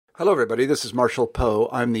Hello, everybody. This is Marshall Poe.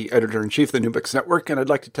 I'm the editor-in-chief of the New Books Network, and I'd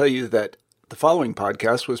like to tell you that the following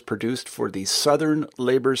podcast was produced for the Southern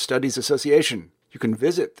Labor Studies Association. You can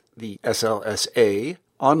visit the SLSA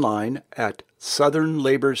online at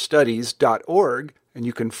southernlaborstudies.org, and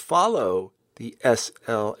you can follow the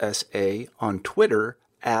SLSA on Twitter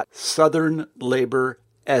at Southern Labor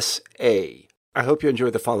SA. I hope you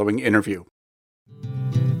enjoy the following interview.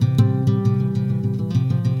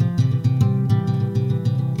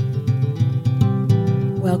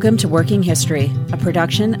 Welcome to Working History, a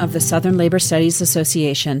production of the Southern Labor Studies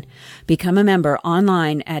Association. Become a member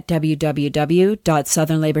online at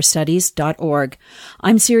www.southernlaborstudies.org.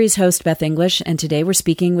 I'm series host Beth English, and today we're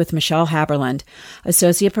speaking with Michelle Haberland,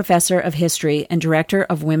 Associate Professor of History and Director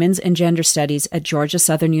of Women's and Gender Studies at Georgia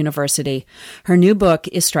Southern University. Her new book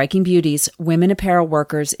is Striking Beauties, Women Apparel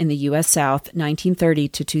Workers in the U.S. South, 1930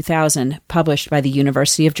 to 2000, published by the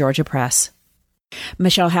University of Georgia Press.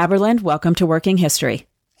 Michelle Haberland, welcome to Working History.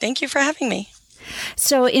 Thank you for having me.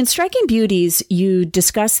 So in Striking Beauties, you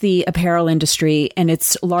discuss the apparel industry and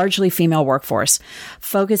its largely female workforce,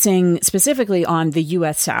 focusing specifically on the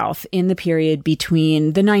U.S. South in the period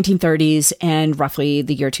between the 1930s and roughly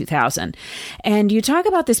the year 2000. And you talk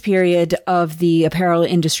about this period of the apparel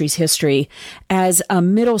industry's history as a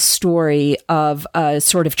middle story of a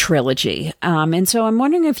sort of trilogy. And so I'm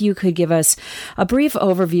wondering if you could give us a brief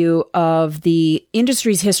overview of the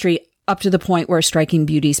industry's history up to the point where Striking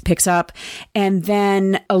Beauties picks up, and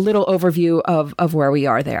then a little overview of where we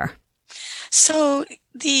are there. So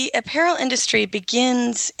the apparel industry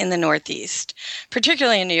begins in the Northeast,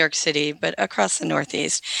 particularly in New York City, but across the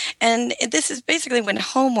Northeast. And this is basically when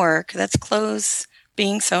homework, that's clothes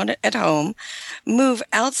being sewn at home, move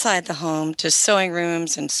outside the home to sewing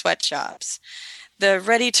rooms and sweatshops. The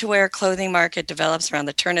ready-to-wear clothing market develops around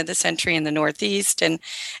the turn of the century in the Northeast, and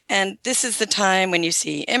this is the time when you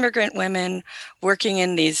see immigrant women working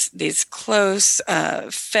in these close,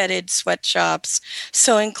 fetid sweatshops,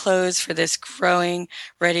 sewing clothes for this growing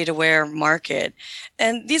ready-to-wear market.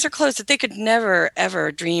 And these are clothes that they could never,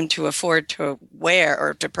 ever dream to afford to wear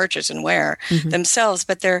or to purchase and wear themselves,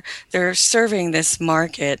 but they're serving this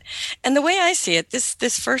market. And the way I see it,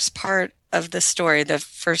 this first part of the story, the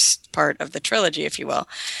first part of the trilogy, if you will,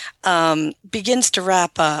 begins to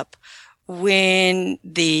wrap up when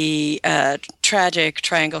the tragic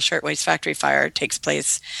Triangle Shirtwaist Factory fire takes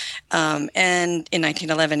place and in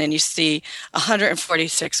 1911. And you see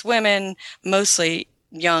 146 women, mostly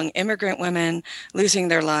young immigrant women, losing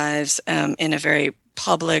their lives in a very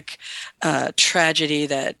public tragedy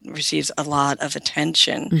that receives a lot of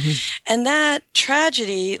attention. And that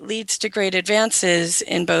tragedy leads to great advances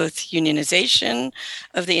in both unionization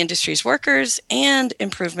of the industry's workers and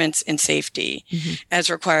improvements in safety as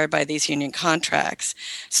required by these union contracts.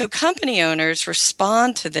 So company owners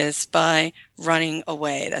respond to this by running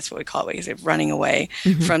away. That's what we call it. Running away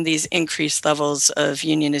from these increased levels of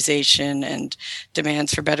unionization and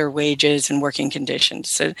demands for better wages and working conditions.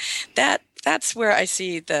 So that's where I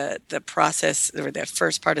see the process, or the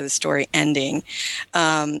first part of the story, ending.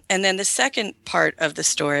 And then the second part of the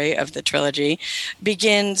story of the trilogy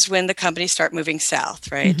begins when the companies start moving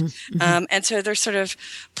south, right? And so they're sort of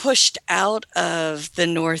pushed out of the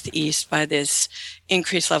Northeast by this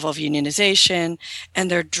increased level of unionization, and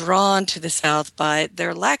they're drawn to the South by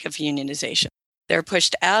their lack of unionization. They're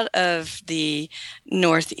pushed out of the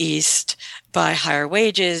Northeast by higher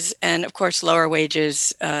wages, and of course, lower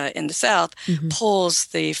wages in the South pulls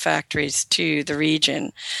the factories to the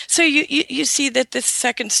region. So you see that this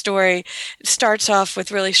second story starts off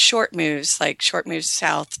with really short moves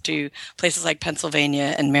south to places like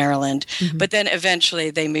Pennsylvania and Maryland, but then eventually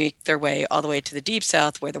they make their way all the way to the Deep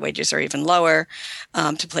South, where the wages are even lower,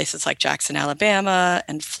 to places like Jackson, Alabama,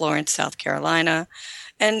 and Florence, South Carolina.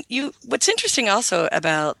 And what's interesting also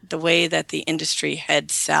about the way that the industry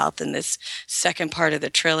heads south in this second part of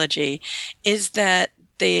the trilogy is that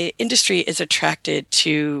the industry is attracted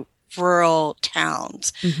to rural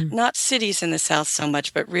towns, not cities in the South so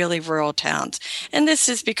much, but really rural towns. And this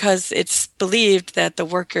is because it's believed that the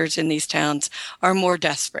workers in these towns are more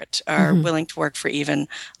desperate, are willing to work for even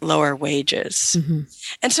lower wages.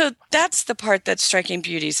 And so that's the part that Striking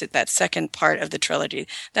Beauties, that second part of the trilogy,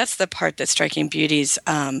 that's the part that Striking Beauties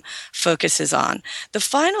focuses on. The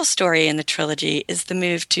final story in the trilogy is the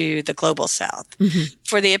move to the global South.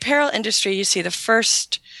 For the apparel industry, you see the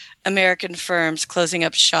first American firms closing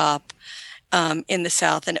up shop in the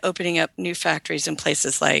South and opening up new factories in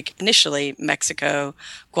places like initially Mexico,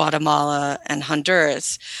 Guatemala, and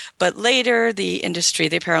Honduras. But later, the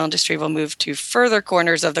apparel industry will move to further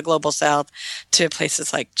corners of the global South to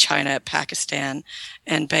places like China, Pakistan,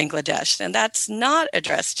 and Bangladesh. And that's not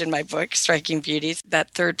addressed in my book, Striking Beauties.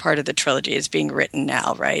 That third part of the trilogy is being written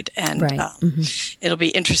now, right? And it'll be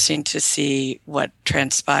interesting to see what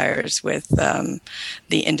transpires with the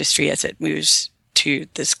industry as it moves to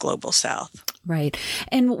this global South. Right.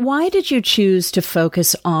 And why did you choose to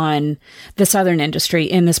focus on the Southern industry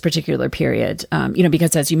in this particular period?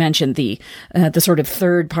 Because as you mentioned, the sort of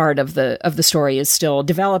third part of the story is still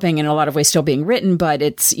developing, in a lot of ways still being written, but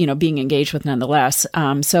it's, being engaged with nonetheless.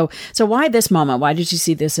 So why this moment? Why did you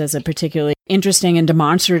see this as a particularly interesting and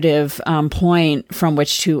demonstrative point from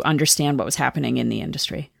which to understand what was happening in the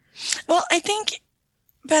industry? Well, I think,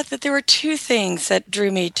 Beth, that there were two things that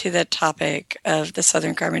drew me to the topic of the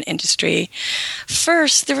Southern garment industry.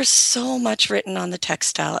 First, there was so much written on the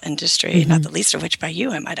textile industry, not the least of which by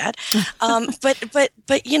you, I might add. But that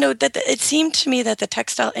it seemed to me that the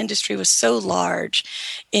textile industry was so large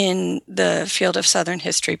in the field of Southern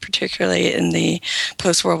history, particularly in the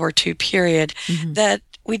post-World War II period, that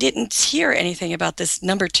we didn't hear anything about this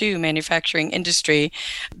number two manufacturing industry,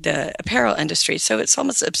 the apparel industry. So it's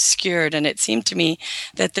almost obscured. And it seemed to me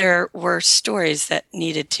that there were stories that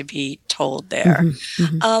needed to be told there.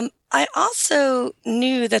 I also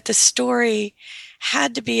knew that the story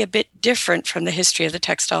had to be a bit different from the history of the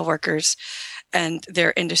textile workers and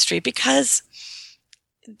their industry, because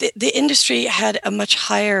the industry had a much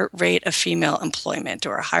higher rate of female employment,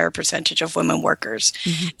 or a higher percentage of women workers.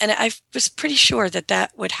 And I was pretty sure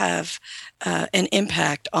that would have an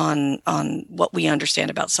impact on what we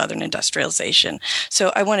understand about Southern industrialization.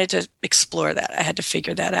 So I wanted to explore that. I had to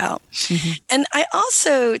figure that out. And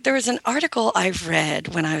there was an article I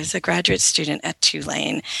read when I was a graduate student at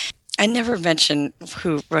Tulane. I never mention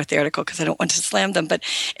who wrote the article because I don't want to slam them, but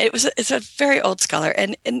it's a very old scholar.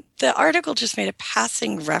 And the article just made a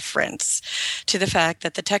passing reference to the fact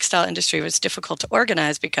that the textile industry was difficult to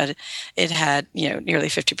organize because it had, nearly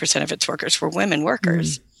 50% of its workers were women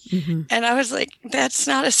workers. And I was like, that's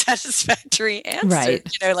not a satisfactory answer.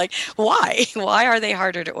 Right. Why? Why are they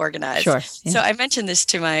harder to organize? Sure. Yeah. So I mentioned this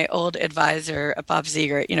to my old advisor, Bob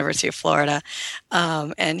Ziegler at University of Florida.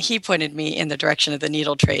 And he pointed me in the direction of the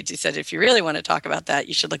needle trades. He said, if you really want to talk about that,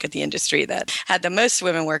 you should look at the industry that had the most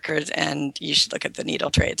women workers, and you should look at the needle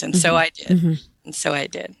trades. And so I did. And so I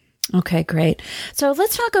did. Okay, great. So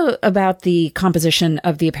let's talk about the composition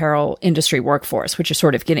of the apparel industry workforce, which you're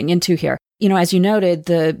sort of getting into here. As you noted,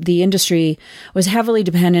 the industry was heavily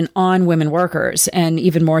dependent on women workers, and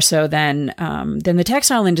even more so than the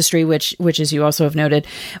textile industry, which, as you also have noted,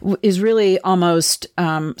 is really almost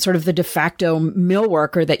sort of the de facto mill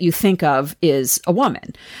worker that you think of is a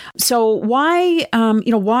woman. So why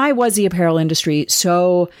was the apparel industry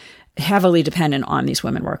so heavily dependent on these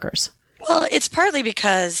women workers? Well, it's partly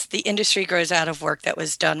because the industry grows out of work that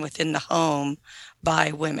was done within the home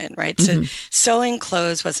by women, right? So sewing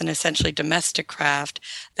clothes was an essentially domestic craft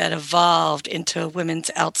that evolved into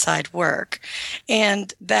women's outside work.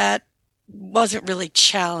 And that wasn't really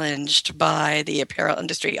challenged by the apparel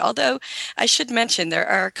industry. Although I should mention there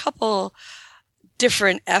are a couple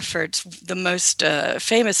different efforts, the most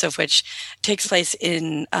famous of which takes place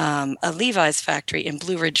in a Levi's factory in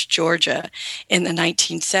Blue Ridge, Georgia in the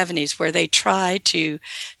 1970s, where they try to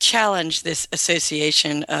challenge this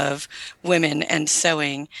association of women and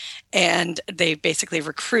sewing. And they basically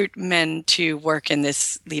recruit men to work in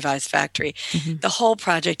this Levi's factory. The whole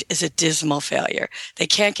project is a dismal failure. They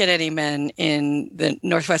can't get any men in the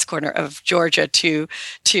northwest corner of Georgia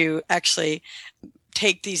to actually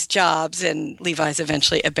take these jobs, and Levi's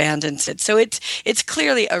eventually abandons it. So it's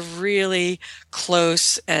clearly a really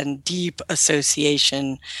close and deep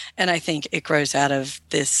association, and I think it grows out of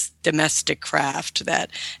this domestic craft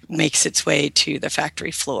that makes its way to the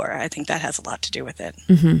factory floor. I think that has a lot to do with it.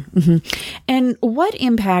 And what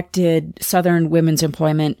impact did Southern women's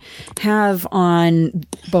employment have on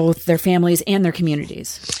both their families and their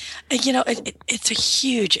communities? It's a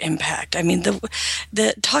huge impact. I mean,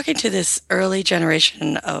 the talking to this early generation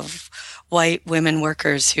of white women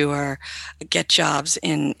workers who get jobs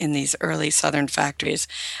in these early Southern factories,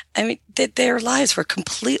 I mean, their lives were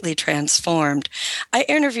completely transformed. I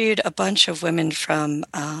interviewed a bunch of women from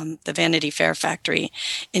the Vanity Fair factory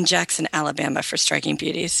in Jackson, Alabama for Striking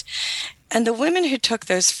Beauties. And the women who took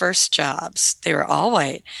those first jobs, they were all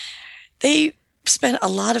white. They spent a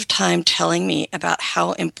lot of time telling me about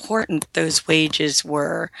how important those wages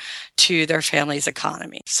were to their family's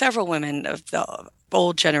economy. Several women of the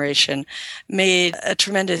old generation made a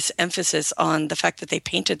tremendous emphasis on the fact that they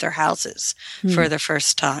painted their houses for the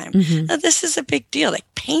first time. Now, this is a big deal. They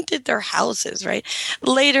painted their houses, right?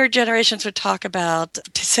 Later generations would talk about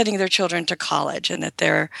sending their children to college and that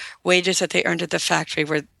their wages that they earned at the factory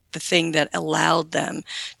were the thing that allowed them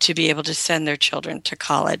to be able to send their children to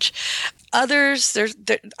college. Others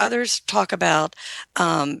talk about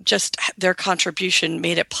just their contribution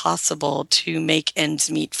made it possible to make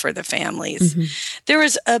ends meet for the families. There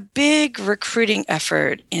was a big recruiting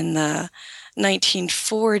effort in the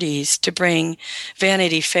 1940s to bring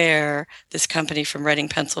Vanity Fair, this company from Reading,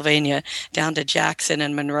 Pennsylvania, down to Jackson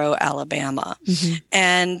and Monroe, Alabama.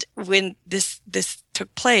 And when this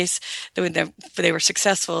took place, when they were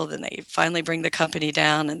successful, then they finally bring the company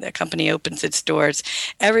down and the company opens its doors.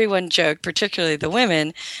 Everyone joked, particularly the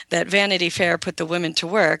women, that Vanity Fair put the women to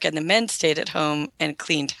work and the men stayed at home and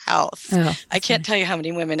cleaned house. I can't tell you how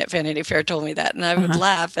many women at Vanity Fair told me that. And I would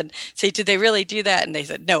laugh and say, did they really do that? And they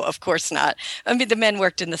said, no, of course not. I mean, the men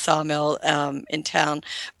worked in the sawmill in town.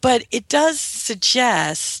 But it does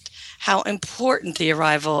suggest how important the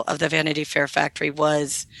arrival of the Vanity Fair factory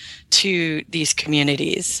was to these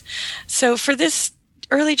communities. So for this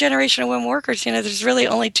early generation of women workers, there's really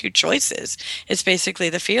only two choices. It's basically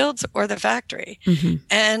the fields or the factory.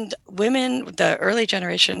 And women, the early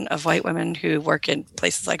generation of white women who work in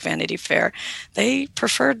places like Vanity Fair, they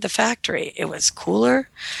preferred the factory. It was cooler.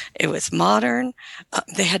 It was modern.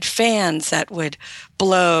 They had fans that would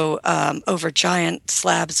blow over giant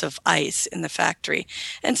slabs of ice in the factory.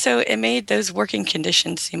 And so it made those working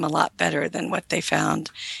conditions seem a lot better than what they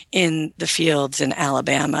found in the fields in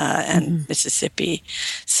Alabama and Mississippi.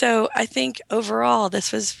 So I think overall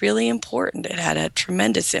this was really important. It had a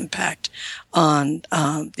tremendous impact on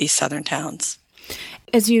these southern towns.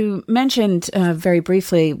 As you mentioned very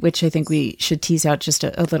briefly, which I think we should tease out just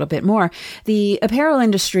a little bit more, the apparel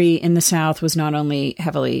industry in the South was not only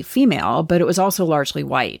heavily female, but it was also largely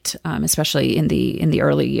white, especially in the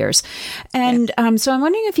early years. And so I'm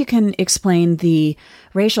wondering if you can explain the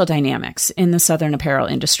racial dynamics in the Southern apparel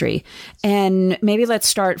industry. And maybe let's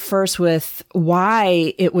start first with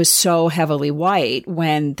why it was so heavily white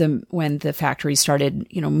when the factories started,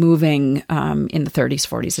 moving in the 30s,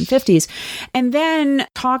 40s, and 50s. And then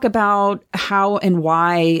talk about how and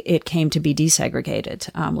why it came to be desegregated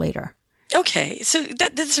later. Okay, so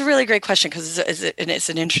that's a really great question because it's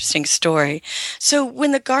an interesting story. So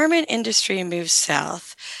when the garment industry moves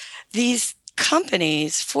south, these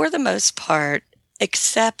companies, for the most part,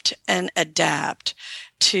 accept and adapt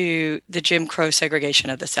to the Jim Crow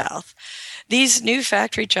segregation of the South. These new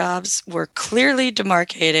factory jobs were clearly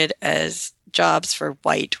demarcated as jobs for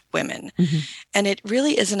white women. And it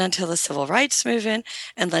really isn't until the civil rights movement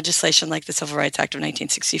and legislation like the Civil Rights Act of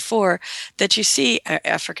 1964 that you see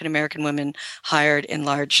African American women hired in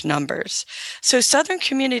large numbers. So Southern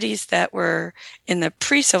communities that were in the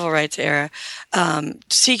pre-civil rights era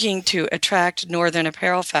seeking to attract Northern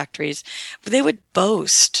apparel factories, they would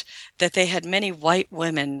boast that they had many white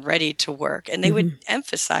women ready to work, and they would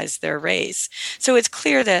emphasize their race. So it's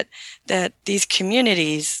clear that these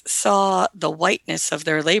communities saw the whiteness of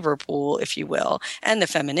their labor pool, if you will, and the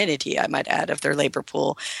femininity, I might add, of their labor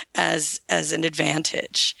pool as an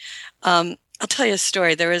advantage. I'll tell you a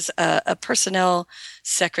story. There was a personnel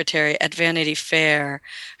secretary at Vanity Fair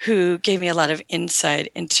who gave me a lot of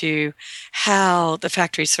insight into how the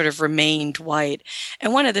factory sort of remained white.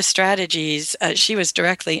 And one of the strategies she was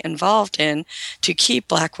directly involved in to keep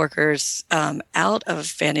Black workers out of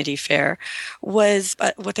Vanity Fair was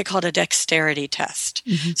what they called a dexterity test.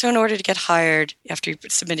 So in order to get hired, after you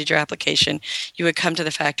submitted your application, you would come to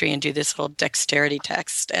the factory and do this little dexterity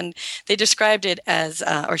test. And they described it as,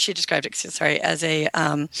 or she described it, as a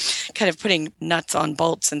kind of putting nuts on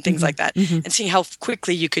bolts and things like that, and see how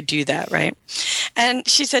quickly you could do that, right? And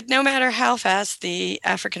she said no matter how fast the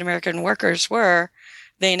African-American workers were,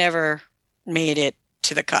 they never made it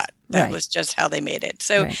to the cut. That was just how they made it.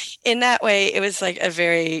 So in that way, it was like a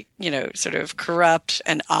very, sort of corrupt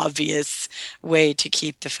and obvious way to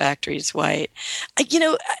keep the factories white.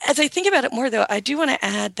 As I think about it more, though, I do want to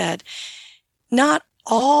add that not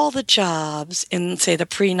all the jobs in, say, the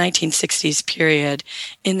pre-1960s period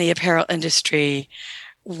in the apparel industry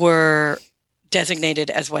were designated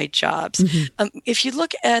as white jobs. If you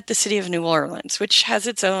look at the city of New Orleans, which has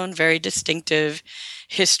its own very distinctive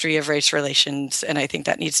history of race relations, and I think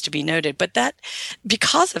that needs to be noted, but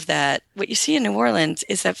because of that, what you see in New Orleans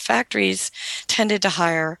is that factories tended to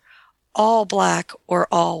hire all Black or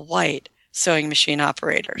all white sewing machine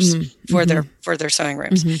operators for their sewing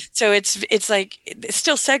rooms. So it's like it's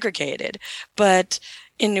still segregated, but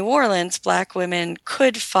in New Orleans, Black women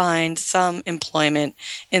could find some employment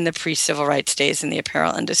in the pre-civil rights days in the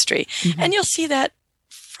apparel industry. And you'll see that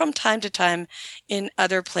from time to time in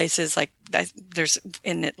other places, like there's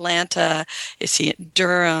in Atlanta, you see it in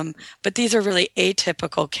Durham, but these are really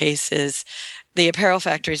atypical cases. The apparel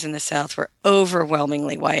factories in the South were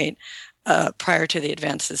overwhelmingly white prior to the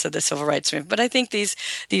advances of the civil rights movement. But I think these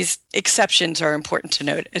exceptions are important to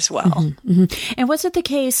note as well. And was it the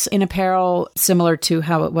case in apparel similar to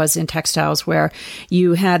how it was in textiles, where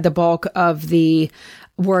you had the bulk of the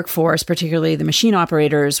workforce, particularly the machine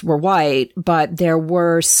operators, were white, but there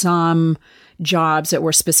were some jobs that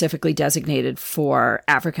were specifically designated for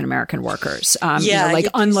African American workers, like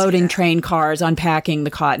unloading train cars, unpacking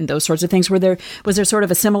the cotton, those sorts of things. Was there sort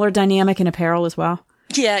of a similar dynamic in apparel as well?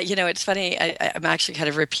 Yeah, it's funny. I'm actually kind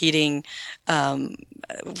of repeating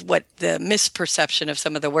what the misperception of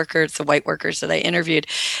some of the workers, the white workers that I interviewed.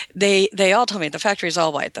 They all told me the factory is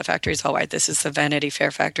all white. The factory is all white. This is the Vanity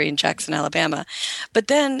Fair factory in Jackson, Alabama. But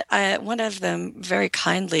then one of them very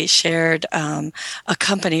kindly shared a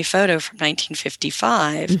company photo from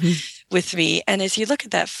 1955 with me. And as you look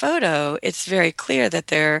at that photo, it's very clear that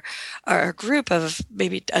there are a group of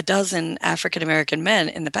maybe a dozen African American men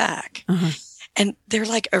in the back. And they're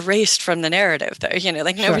like erased from the narrative, though.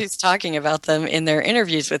 Nobody's talking about them in their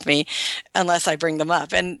interviews with me unless I bring them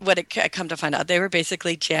up. And I come to find out, they were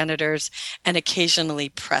basically janitors and occasionally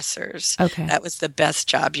pressers. Okay. That was the best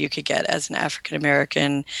job you could get as an African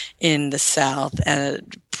American in the South,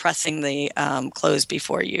 pressing the clothes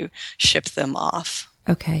before you ship them off.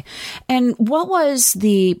 Okay. And what was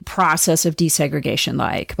the process of desegregation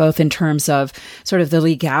like, both in terms of sort of the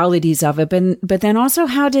legalities of it, but then also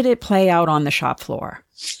how did it play out on the shop floor?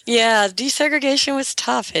 Yeah, desegregation was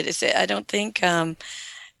tough. I don't think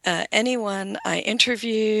anyone I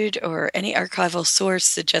interviewed or any archival source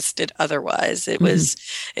suggested otherwise. It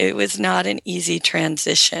was not an easy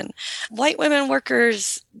transition. White women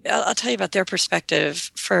workers, I'll tell you about their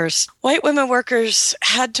perspective first. White women workers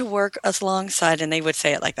had to work alongside, and they would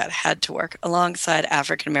say it like that, had to work alongside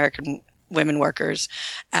African American women workers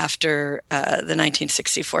after the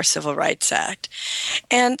 1964 Civil Rights Act.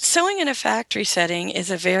 And sewing in a factory setting is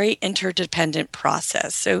a very interdependent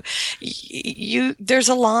process. So there's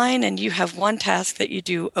a line and you have one task that you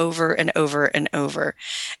do over and over and over.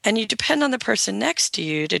 And you depend on the person next to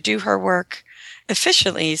you to do her work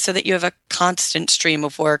efficiently so that you have a constant stream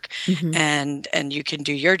of work and you can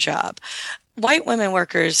do your job. White women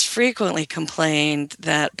workers frequently complained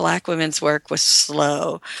that Black women's work was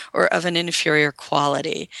slow or of an inferior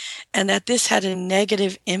quality, and that this had a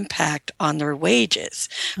negative impact on their wages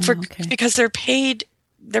because they're paid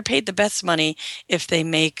the best money if they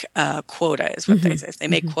make quota, is what they say. If they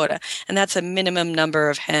make quota. And that's a minimum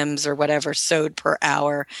number of hems or whatever sewed per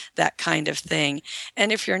hour, that kind of thing.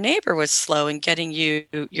 And if your neighbor was slow in getting you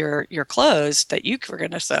your clothes that you were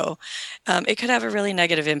going to sew, it could have a really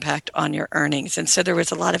negative impact on your earnings. And so there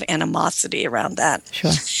was a lot of animosity around that.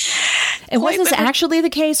 Sure. And was this actually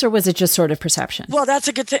the case, or was it just sort of perception? Well, that's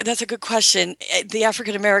a good question. The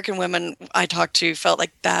African American women I talked to felt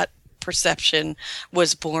like that perception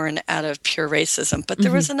was born out of pure racism. But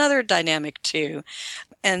there was another dynamic too,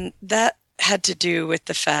 and that had to do with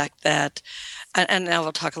the fact that, and now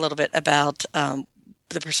we'll talk a little bit about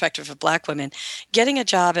the perspective of Black women, getting a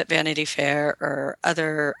job at Vanity Fair or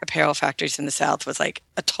other apparel factories in the South was like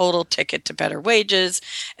a total ticket to better wages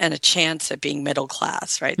and a chance at being middle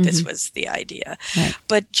class, right? This was the idea. Right.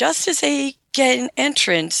 But just as they get an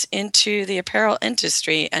entrance into the apparel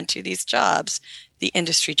industry and to these jobs, the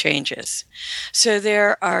industry changes. So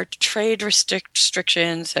there are trade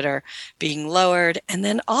restrictions that are being lowered. And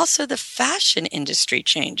then also the fashion industry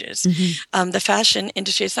changes. The fashion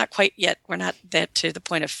industry is not quite yet, we're not there to the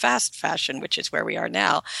point of fast fashion, which is where we are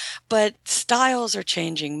now. But styles are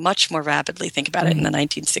changing much more rapidly. Think about it in the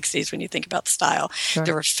 1960s when you think about style. Sure.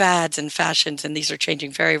 There were fads and fashions, and these are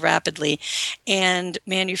changing very rapidly. And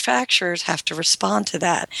manufacturers have to respond to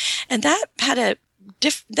that. And that had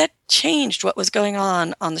that changed what was going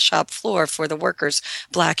on the shop floor for the workers,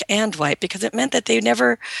 Black and white, because it meant that they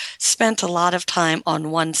never spent a lot of time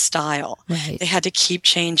on one style. Right. They had to keep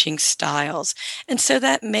changing styles. And so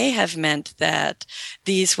that may have meant that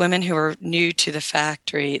these women who were new to the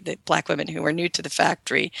factory, the Black women who were new to the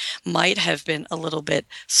factory, might have been a little bit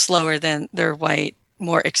slower than their white,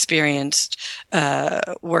 more experienced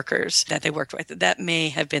workers that they worked with. That may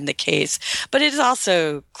have been the case. But it is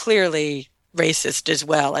also clearly racist as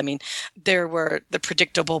well. I mean, there were the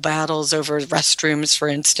predictable battles over restrooms, for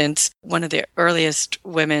instance. One of the earliest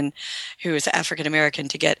women who was African American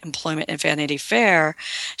to get employment in Vanity Fair,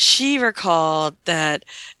 she recalled that,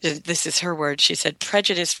 this is her word, she said,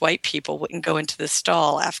 prejudiced white people wouldn't go into the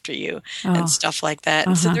stall after you and stuff like that.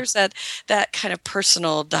 And so there's that kind of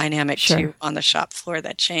personal dynamic too on the shop floor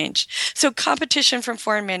that changed. So competition from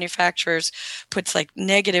foreign manufacturers puts like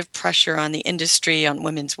negative pressure on the industry, on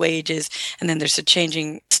women's wages. And then there's the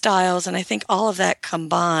changing styles. And I think all of that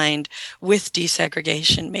combined with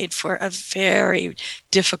desegregation made for a very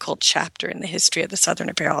difficult chapter in the history of the Southern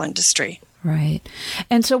apparel industry. Right.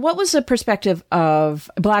 And so what was the perspective of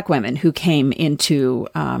Black women who came into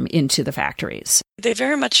the factories? They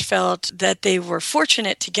very much felt that they were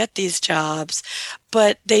fortunate to get these jobs,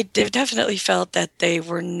 but they definitely felt that they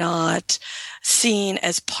were not seen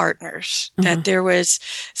as partners, that there was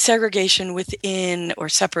segregation within or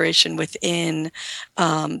separation within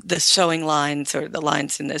the sewing lines or the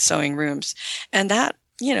lines in the sewing rooms. And that,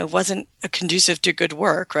 wasn't conducive to good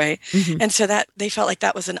work, right? And so that they felt like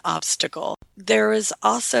that was an obstacle. There was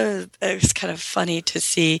also, it was kind of funny to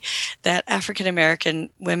see that African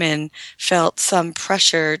American women felt some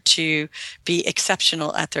pressure to be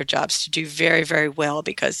exceptional at their jobs, to do very, very well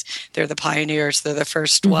because they're the pioneers, they're the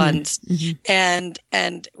first ones. And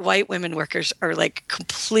white women workers are like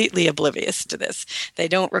completely oblivious to this. They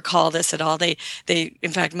don't recall this at all. They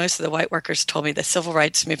in fact, most of the white workers told me the civil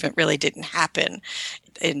rights movement really didn't happen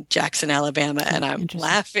in Jackson, Alabama. And I'm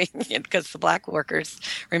laughing because the Black workers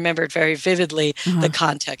remembered very vividly the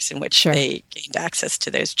context in which they gained access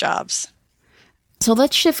to those jobs. So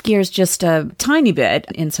let's shift gears just a tiny bit,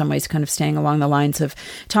 in some ways kind of staying along the lines of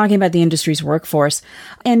talking about the industry's workforce,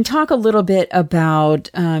 and talk a little bit about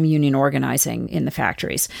union organizing in the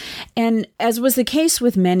factories. And as was the case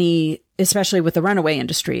with many, especially with the runaway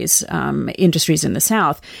industries in the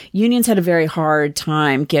South, unions had a very hard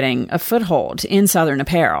time getting a foothold in Southern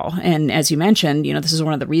apparel. And as you mentioned, this is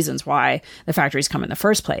one of the reasons why the factories come in the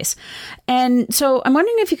first place. And so I'm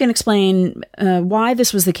wondering if you can explain why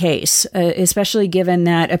this was the case, especially given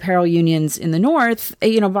that apparel unions in the North,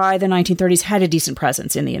 by the 1930s had a decent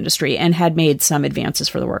presence in the industry and had made some advances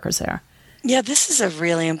for the workers there. Yeah, this is a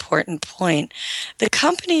really important point. The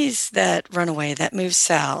companies that run away, that move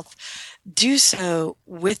south, do so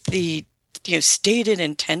with the stated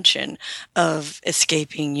intention of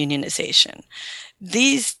escaping unionization.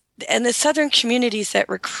 And the Southern communities that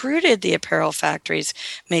recruited the apparel factories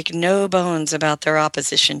make no bones about their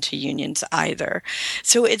opposition to unions either.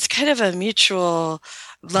 So it's kind of a mutual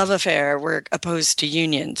love affair. We're opposed to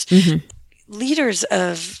unions. Leaders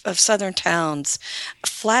of Southern towns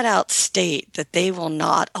flat out state that they will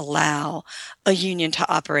not allow a union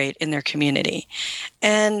to operate in their community.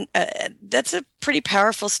 And that's a pretty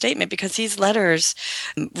powerful statement because these letters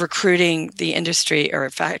recruiting the industry or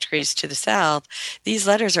factories to the South, these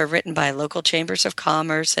letters are written by local chambers of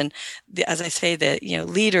commerce and, as I say, the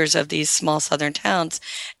leaders of these small Southern towns.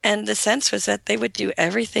 And the sense was that they would do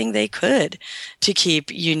everything they could to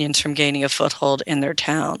keep unions from gaining a foothold in their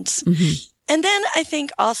towns. And then I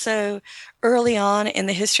think also early on in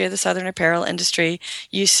the history of the Southern apparel industry,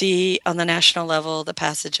 you see on the national level the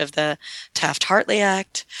passage of the Taft-Hartley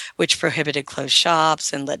Act, which prohibited closed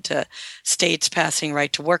shops and led to states passing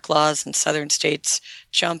right-to-work laws, and Southern states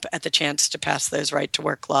jump at the chance to pass those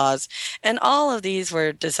right-to-work laws. And all of these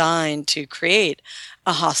were designed to create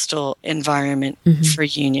a hostile environment for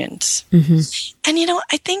unions. And,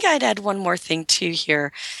 I think I'd add one more thing too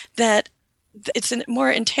here, that it's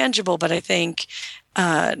more intangible, but I think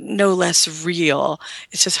no less real.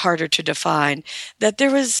 It's just harder to define. That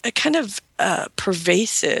there was a kind of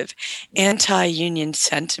pervasive anti-union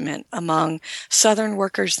sentiment among Southern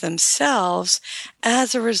workers themselves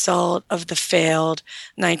as a result of the failed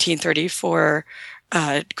 1934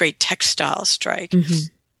 Great Textile Strike.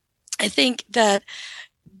 I think that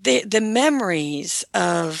the memories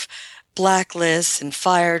of blacklists and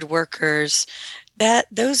fired workers, that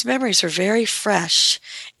those memories are very fresh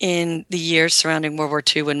in the years surrounding World War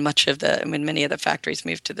II when many of the factories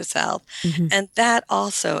moved to the South. And that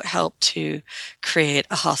also helped to create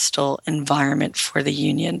a hostile environment for the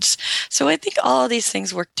unions. So I think all of these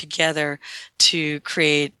things work together to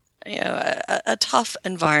create a tough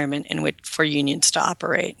environment in which for unions to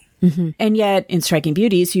operate. And yet, in Striking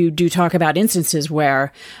Beauties, you do talk about instances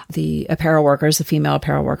where the apparel workers, the female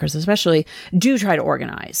apparel workers especially, do try to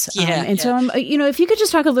organize. So, if you could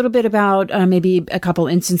just talk a little bit about maybe a couple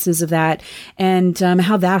instances of that and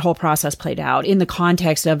how that whole process played out in the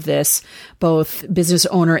context of this both business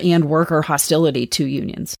owner and worker hostility to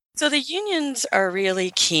unions. So the unions are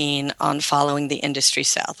really keen on following the industry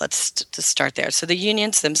south. Let's to start there. So the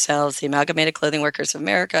unions themselves, the Amalgamated Clothing Workers of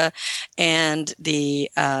America and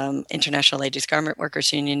the International Ladies Garment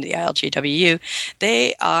Workers Union, the ILGWU,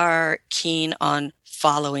 they are keen on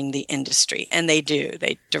following the industry, and they do.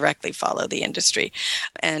 They directly follow the industry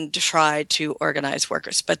and try to organize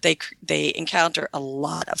workers, but they encounter a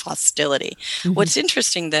lot of hostility. Mm-hmm. What's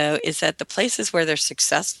interesting, though, is that the places where they're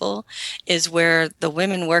successful is where the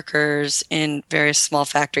women workers in various small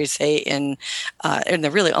factories, say in the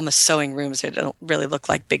really almost sewing rooms, they don't really look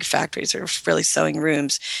like big factories, they're really sewing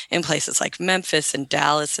rooms in places like Memphis and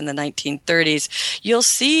Dallas in the 1930s. You'll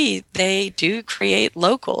see they do create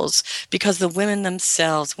locals because the women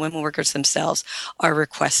workers themselves are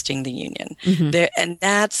requesting the union. Mm-hmm. And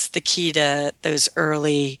that's the key to those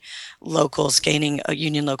early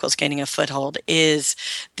union locals gaining a foothold, is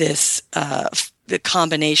this the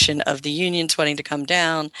combination of the unions wanting to come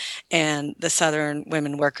down and the Southern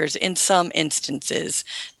women workers, in some instances,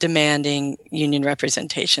 demanding union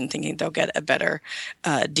representation, thinking they'll get a better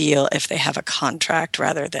deal if they have a contract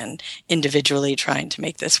rather than individually trying to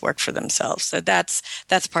make this work for themselves. So that's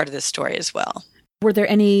part of the story as well. Were there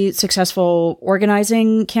any successful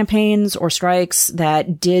organizing campaigns or strikes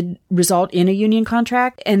that did result in a union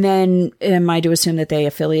contract? And then am I to assume that they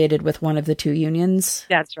affiliated with one of the two unions?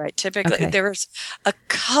 That's right. Typically, there was a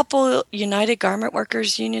couple United Garment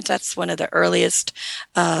Workers unions. That's one of the earliest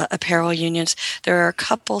apparel unions. There are a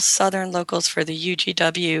couple Southern locals for the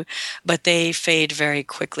UGW, but they fade very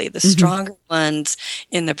quickly. The stronger ones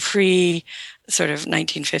in the sort of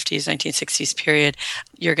 1950s, 1960s period,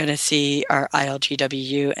 you're going to see our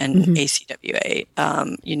ILGWU and ACWA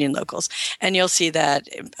union locals. And you'll see that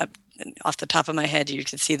off the top of my head, you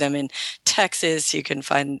can see them in Texas. You can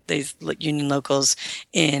find these old union locals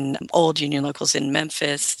in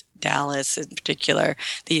Memphis, Dallas in particular.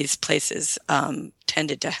 These places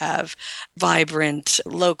tended to have vibrant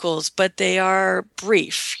locals, but they are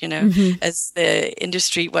brief, as the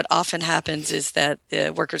industry. What often happens is that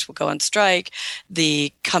the workers will go on strike,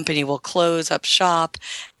 the company will close up shop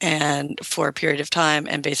and for a period of time,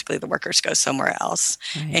 and basically the workers go somewhere else.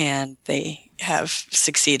 Right. And they have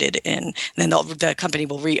succeeded in, then the company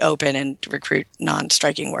will reopen and recruit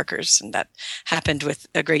non-striking workers. And that happened with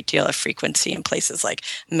a great deal of frequency in places like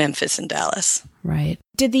Memphis and Dallas. Right.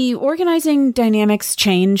 Did the organizing dynamics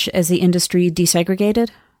change as the industry desegregated?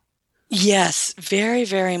 Yes, very,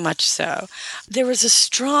 very much so. There was a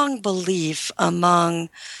strong belief among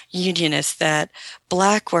unionists that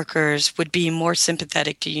Black workers would be more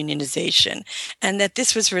sympathetic to unionization, and that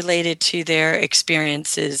this was related to their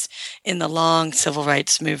experiences in the long civil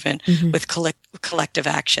rights movement with collective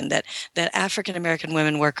action, that African American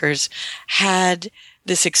women workers had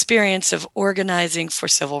this experience of organizing for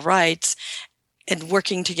civil rights and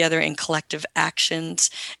working together in collective actions.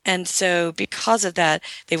 And so because of that,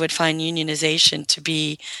 they would find unionization to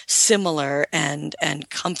be similar and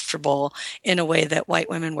comfortable in a way that white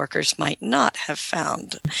women workers might not have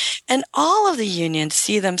found. And all of the unions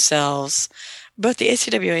see themselves, both the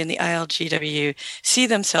ACWA and the ILGW, see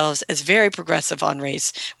themselves as very progressive on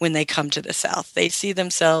race when they come to the South. They see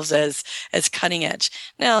themselves as cutting edge.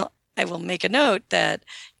 Now, I will make a note that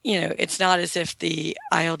it's not as if the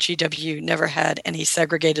ILGW never had any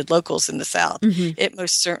segregated locals in the South. It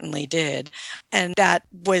most certainly did. And that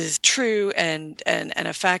was true and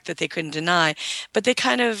a fact that they couldn't deny. But they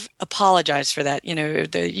kind of apologized for that.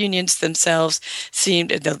 The unions themselves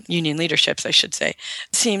the union leaderships, I should say,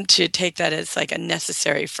 seemed to take that as like a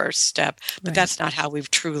necessary first step. But that's not how we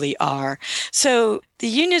truly are. So the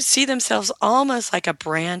unions see themselves almost like a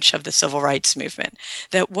branch of the civil rights movement,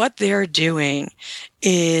 that what they're doing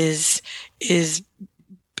is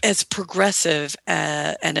as progressive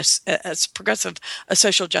and as progressive a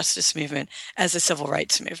social justice movement as a civil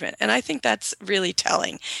rights movement. And I think that's really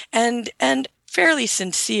telling and fairly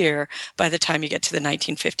sincere by the time you get to the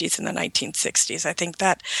 1950s and the 1960s. I think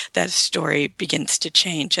that story begins to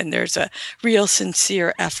change, and there's a real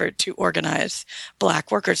sincere effort to organize Black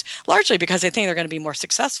workers, largely because they think they're going to be more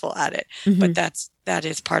successful at it. But that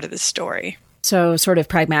is part of the story. So sort of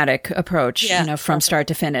pragmatic approach, from start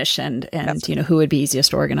to finish and who would be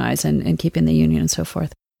easiest to organize and keep in the union and so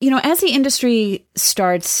forth. As the industry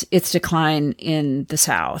starts its decline in the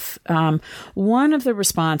South, one of the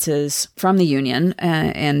responses from the union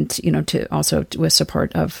to also with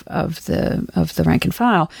support of the rank and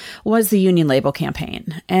file was the union label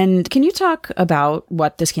campaign. And can you talk about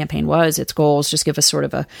what this campaign was, its goals? Just give us sort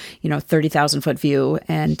of a 30,000-foot view,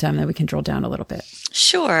 and then we can drill down a little bit.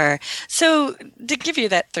 Sure. So to give you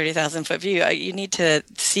that 30,000-foot view, you need to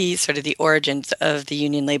see sort of the origins of the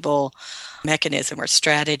union label mechanism or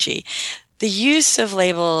strategy. The use of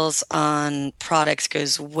labels on products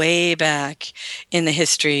goes way back in the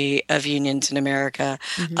history of unions in America,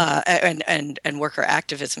 and worker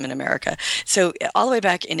activism in America. So all the way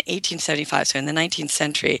back in 1875, so in the 19th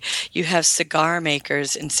century, you have cigar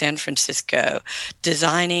makers in San Francisco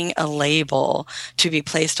designing a label to be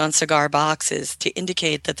placed on cigar boxes to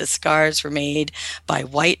indicate that the cigars were made by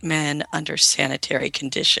white men under sanitary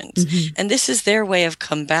conditions. And this is their way of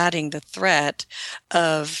combating the threat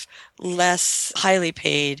of less highly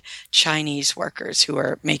paid Chinese workers who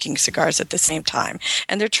are making cigars at the same time.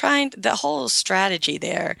 And the whole strategy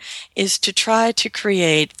there is to try to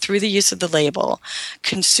create, through the use of the label,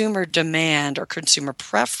 consumer demand or consumer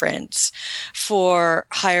preference for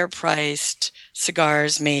higher priced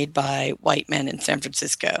cigars made by white men in San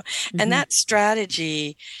Francisco. And that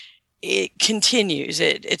strategy, it continues.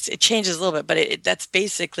 It changes a little bit, but that's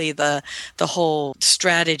basically the whole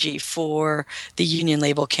strategy for the union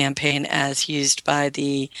label campaign as used by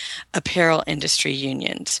the apparel industry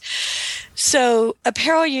unions. So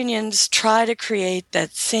apparel unions try to create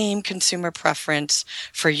that same consumer preference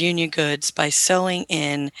for union goods by sewing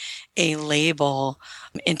in a label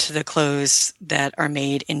into the clothes that are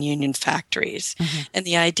made in union factories. And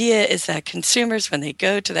the idea is that consumers, when they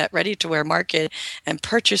go to that ready-to-wear market and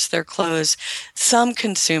purchase their clothes, some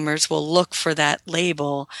consumers will look for that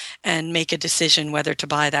label and make a decision whether to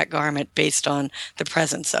buy that garment based on the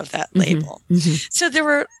presence of that label. So there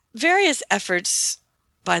were various efforts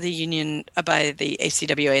by the union, by the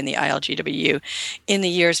ACWA and the ILGWU in the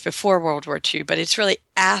years before World War II, but it's really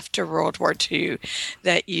after World War II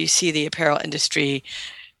that you see the apparel industry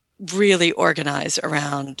really organize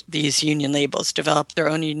around these union labels, develop their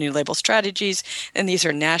own union label strategies, and these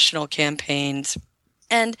are national campaigns.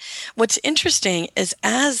 And what's interesting is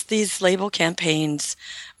as these label campaigns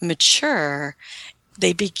mature,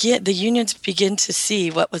 the unions begin to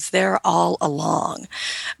see what was there all along,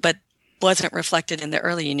 but wasn't reflected in the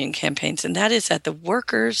early union campaigns. And that is that the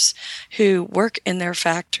workers who work in their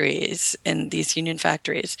factories, in these union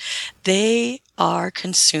factories, they are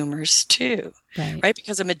consumers too, right?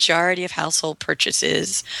 Because a majority of household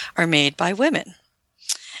purchases are made by women.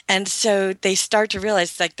 And so they start to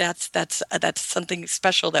realize like that's something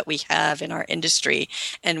special that we have in our industry,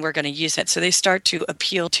 and we're going to use it. So they start to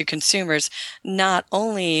appeal to consumers, not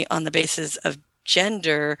only on the basis of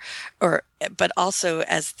gender but also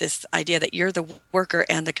as this idea that you're the worker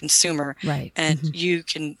and the consumer, right? And you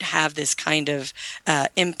can have this kind of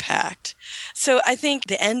impact. So I think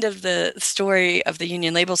the end of the story of the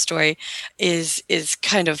union label story is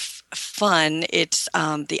kind of fun. It's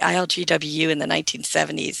the ILGWU in the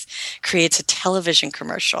 1970s creates a television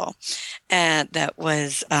commercial, and that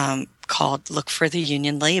was called Look for the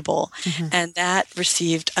Union Label. And that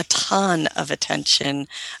received a ton of attention.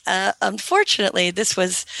 Unfortunately, this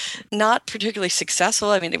was not particularly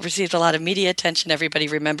successful. I mean, it received a lot of media attention. Everybody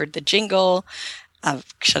remembered the jingle.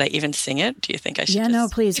 Should I even sing it? Do you think I should? Yeah, no,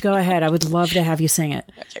 please go ahead. I would love to have you sing it.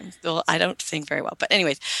 Okay. Well, I don't sing very well. But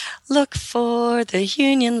anyways, look for the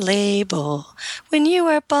union label when you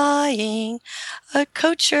are buying a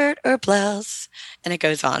coat, shirt, or blouse. And it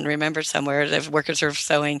goes on. Remember somewhere the workers are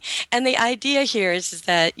sewing. And the idea here is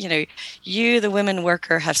that, you, the women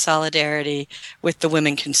worker, have solidarity with the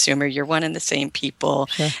women consumer. You're one and the same people.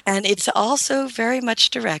 Sure. And it's also very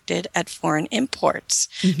much directed at foreign imports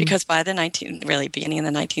because by the beginning in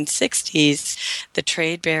the 1960s, the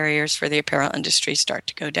trade barriers for the apparel industry start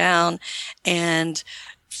to go down, and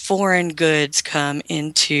foreign goods come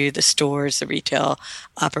into the stores, the retail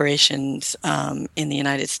operations in the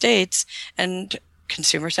United States, and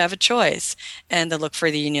consumers have a choice. And the Look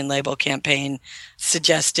for the Union Label campaign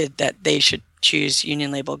suggested that they should choose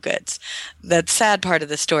union label goods. The sad part of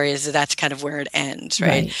the story is that that's kind of where it ends,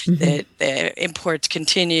 right? The imports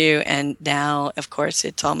continue, and now, of course,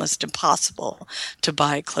 it's almost impossible to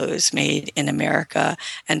buy clothes made in America,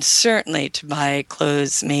 and certainly to buy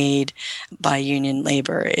clothes made by union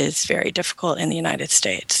labor is very difficult in the United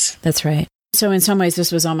States. That's right. So in some ways,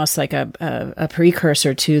 this was almost like a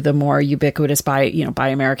precursor to the more ubiquitous Buy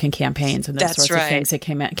American campaigns and those sorts of things that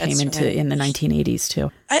came into in the 1980s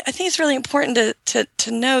too. I think it's really important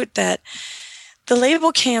to note that the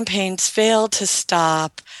label campaigns failed to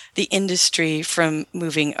stop the industry from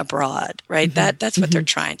moving abroad, right? That's what they're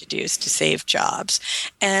trying to do, is to save jobs.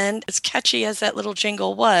 And as catchy as that little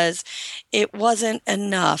jingle was, it wasn't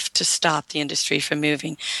enough to stop the industry from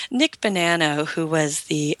moving. Nick Bonanno, who was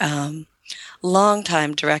the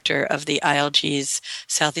longtime director of the ILG's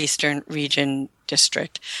Southeastern Region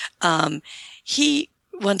District, he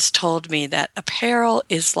once told me that apparel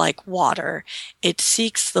is like water. It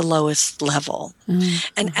seeks the lowest level.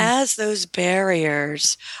 And as those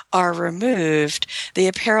barriers are removed, the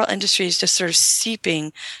apparel industry is just sort of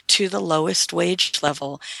seeping to the lowest wage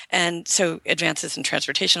level. And so advances in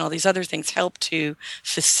transportation, all these other things help to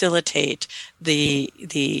facilitate the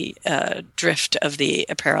drift of the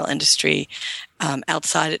apparel industry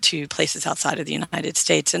to places outside of the United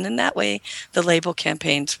States. And in that way, the label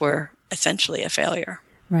campaigns were essentially a failure.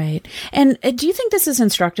 Right. And do you think this is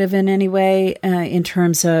instructive in any way in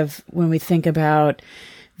terms of when we think about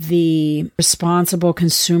the responsible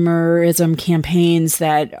consumerism campaigns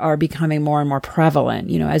that are becoming more and more prevalent,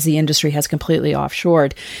 as the industry has completely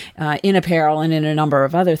offshored in apparel and in a number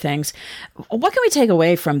of other things? What can we take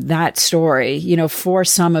away from that story, for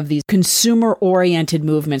some of these consumer-oriented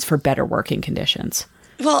movements for better working conditions?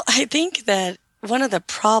 Well, I think that one of the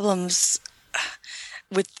problems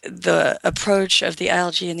with the approach of the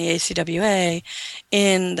ILG and the ACWA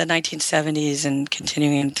in the 1970s and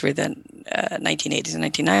continuing through the 1980s and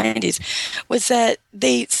 1990s was that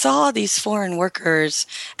they saw these foreign workers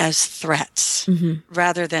as threats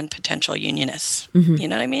rather than potential unionists. You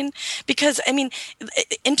know what I mean? Because,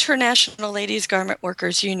 International Ladies Garment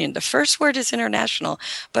Workers Union, the first word is international,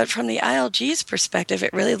 but from the ILG's perspective,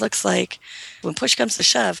 it really looks like when push comes to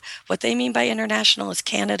shove, what they mean by international is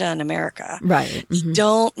Canada and America. Right.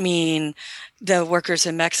 Don't mean the workers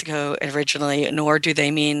in Mexico originally, nor do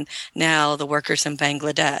they mean now the workers in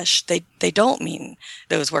Bangladesh. They don't mean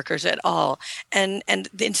those workers at all. And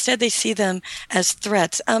instead they see them as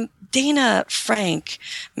threats. Dana Frank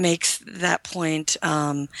makes that point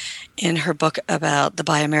in her book about the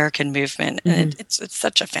Buy American movement. And it's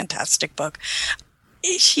such a fantastic book.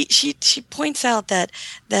 She points out that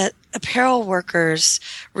apparel workers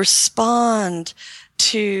respond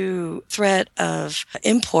to threat of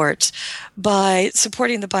imports by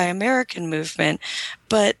supporting the Buy American movement,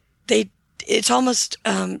 but it's almost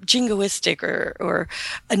jingoistic or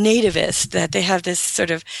a nativist that they have this sort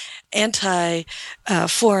of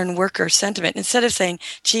anti-foreign worker sentiment. Instead of saying,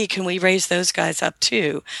 gee, can we raise those guys up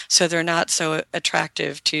too so they're not so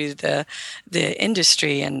attractive to the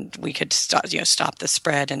industry and we could stop the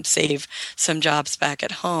spread and save some jobs back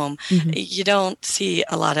at home. You don't see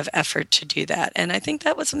a lot of effort to do that. And I think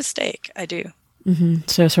that was a mistake. I do.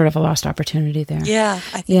 So sort of a lost opportunity there. Yeah,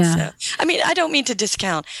 I think so. I don't mean to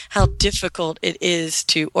discount how difficult it is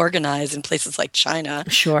to organize in places like China.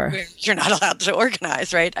 Sure. Where you're not allowed to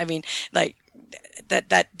organize, right?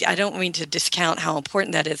 That I don't mean to discount how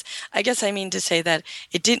important that is. I guess I mean to say that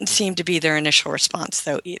it didn't seem to be their initial response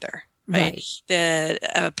though either. Right. The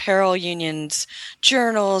apparel unions'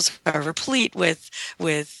 journals are replete with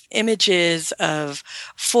images of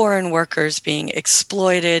foreign workers being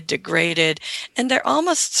exploited, degraded, and they're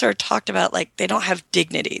almost sort of talked about like they don't have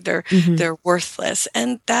dignity. They're worthless,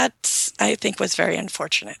 and that I think was very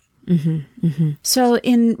unfortunate. So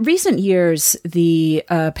in recent years, the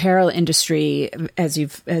apparel industry, as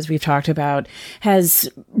we've talked about, has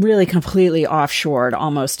really completely offshored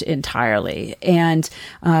almost entirely. And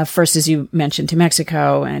first, as you mentioned, to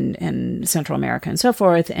Mexico and Central America and so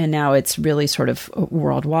forth, and now it's really sort of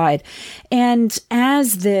worldwide. And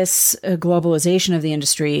as this globalization of the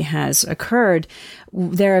industry has occurred,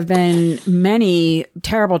 there have been many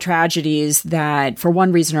terrible tragedies that, for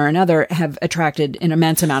one reason or another, have attracted an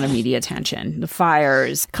immense amount of media attention. The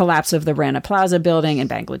fires, collapse of the Rana Plaza building in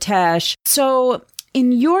Bangladesh. So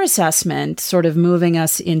in your assessment, sort of moving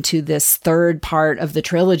us into this third part of the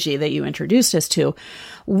trilogy that you introduced us to,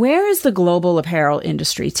 where is the global apparel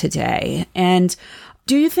industry today? And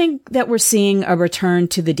do you think that we're seeing a return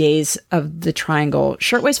to the days of the Triangle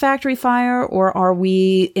Shirtwaist Factory fire, or are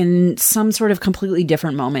we in some sort of completely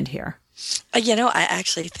different moment here? I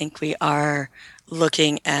actually think we are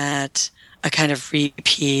looking at a kind of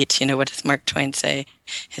repeat. What does Mark Twain say?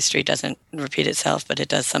 History doesn't repeat itself, but it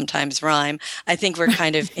does sometimes rhyme. I think we're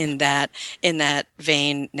kind of in that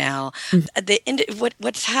vein now.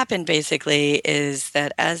 What's happened basically is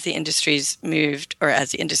that as the industry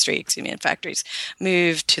and factories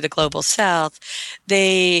moved to the global south,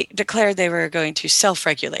 they declared they were going to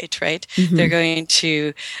self-regulate, right? They're going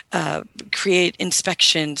to create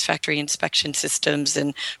factory inspection systems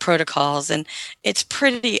and protocols. And it's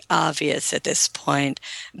pretty obvious at this point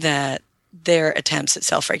that their attempts at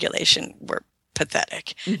self-regulation were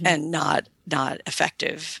pathetic and not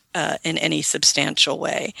effective in any substantial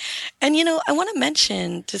way. And, I want to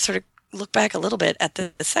mention, to sort of look back a little bit at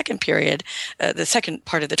the second period, the second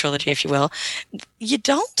part of the trilogy, if you will, you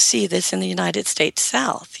don't see this in the United States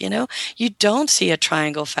South. You don't see a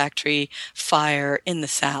triangle factory fire in the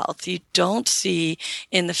South. You don't see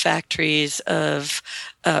in the factories of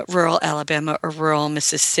rural Alabama or rural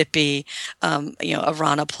Mississippi, a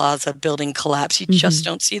Rana Plaza building collapse. You just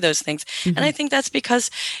don't see those things. And I think that's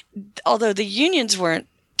because although the unions weren't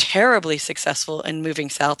terribly successful in moving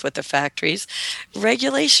south with the factories,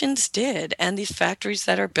 regulations did. And these factories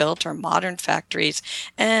that are built are modern factories,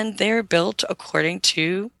 and they're built according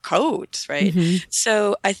to codes, right?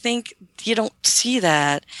 So I think you don't see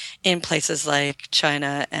that in places like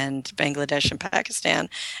China and Bangladesh and Pakistan.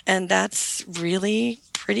 And that's really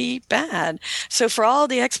pretty bad. So for all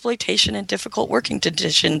the exploitation and difficult working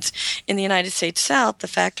conditions in the United States South, the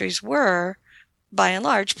factories were, by and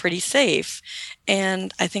large, pretty safe.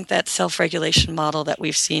 And I think that self-regulation model that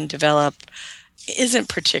we've seen develop isn't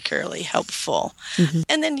particularly helpful.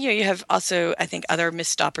 And then, you have also, I think, other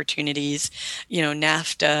missed opportunities,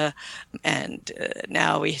 NAFTA, and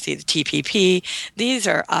now we see the TPP. These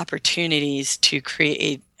are opportunities to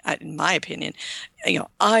create, in my opinion,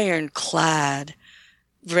 ironclad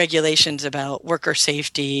regulations about worker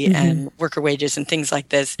safety and worker wages and things like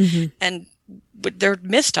this. But they're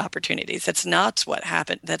missed opportunities. That's not what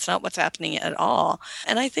happened. That's not what's happening at all.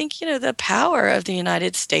 And I think, the power of the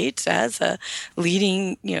United States as a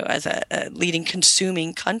leading, leading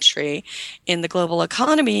consuming country in the global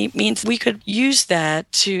economy means we could use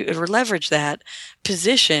that or leverage that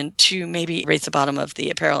position to maybe raise the bottom of the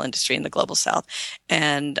apparel industry in the global South.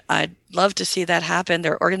 And I'd love to see that happen.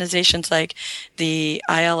 There are organizations like the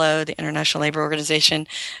ILO, the International Labor Organization,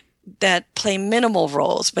 that play minimal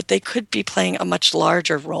roles, but they could be playing a much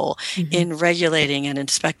larger role in regulating and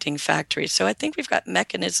inspecting factories. So I think we've got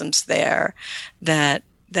mechanisms there that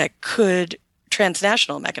could,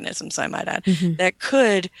 transnational mechanisms, I might add, that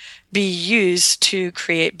could be used to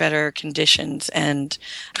create better conditions and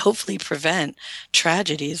hopefully prevent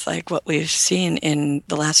tragedies like what we've seen in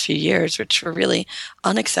the last few years, which were really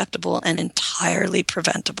unacceptable and entirely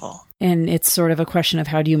preventable. And it's sort of a question of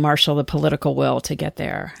how do you marshal the political will to get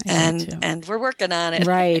there? And we're working on it.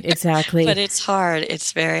 Right, exactly. But it's hard.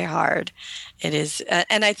 It's very hard. It is.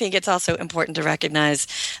 And I think it's also important to recognize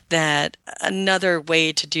that another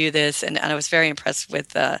way to do this, and I was very impressed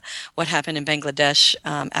with what happened in Bangladesh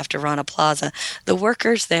after Rana Plaza. The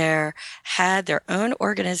workers there had their own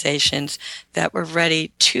organizations that were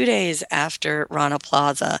ready 2 days after Rana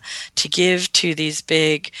Plaza to give to these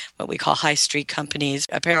big, what we call high street companies,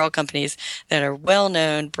 apparel companies that are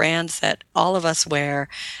well-known, brands that all of us wear.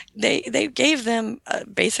 They gave them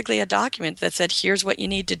basically a document that said, here's what you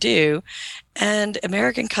need to do. And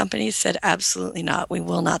American companies said, absolutely not. We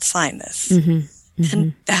will not sign this.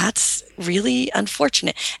 And that's really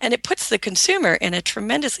unfortunate. And it puts the consumer in a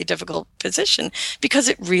tremendously difficult position because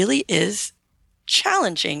it really is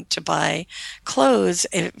challenging to buy clothes.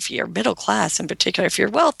 If you're middle class, in particular, if you're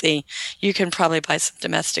wealthy, you can probably buy some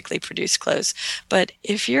domestically produced clothes. But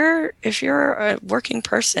if you're a working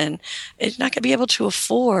person, you're not going to be able to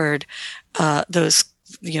afford those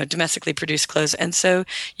domestically produced clothes. And so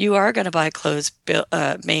you are going to buy clothes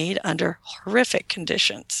made under horrific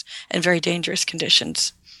conditions and very dangerous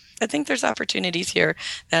conditions. I think there's opportunities here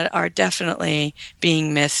that are definitely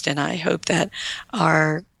being missed. And I hope that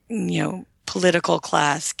our, political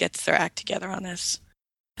class gets their act together on this.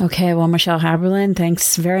 Okay, well, Michelle Haberland,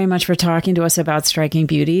 thanks very much for talking to us about Striking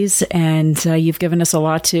Beauties, and you've given us a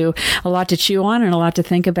lot to chew on and a lot to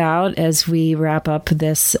think about as we wrap up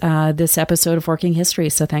this episode of Working History.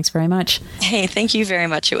 So, thanks very much. Hey, thank you very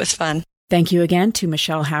much. It was fun. Thank you again to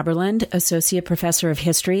Michelle Haberland, Associate Professor of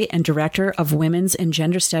History and Director of Women's and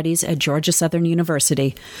Gender Studies at Georgia Southern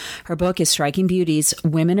University. Her book is Striking Beauties,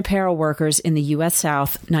 Women Apparel Workers in the U.S.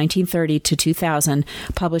 South, 1930 to 2000,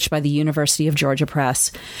 published by the University of Georgia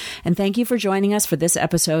Press. And thank you for joining us for this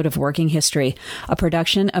episode of Working History, a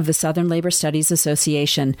production of the Southern Labor Studies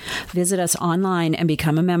Association. Visit us online and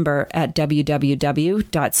become a member at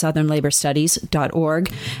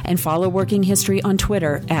www.southernlaborstudies.org and follow Working History on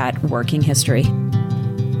Twitter at Working History.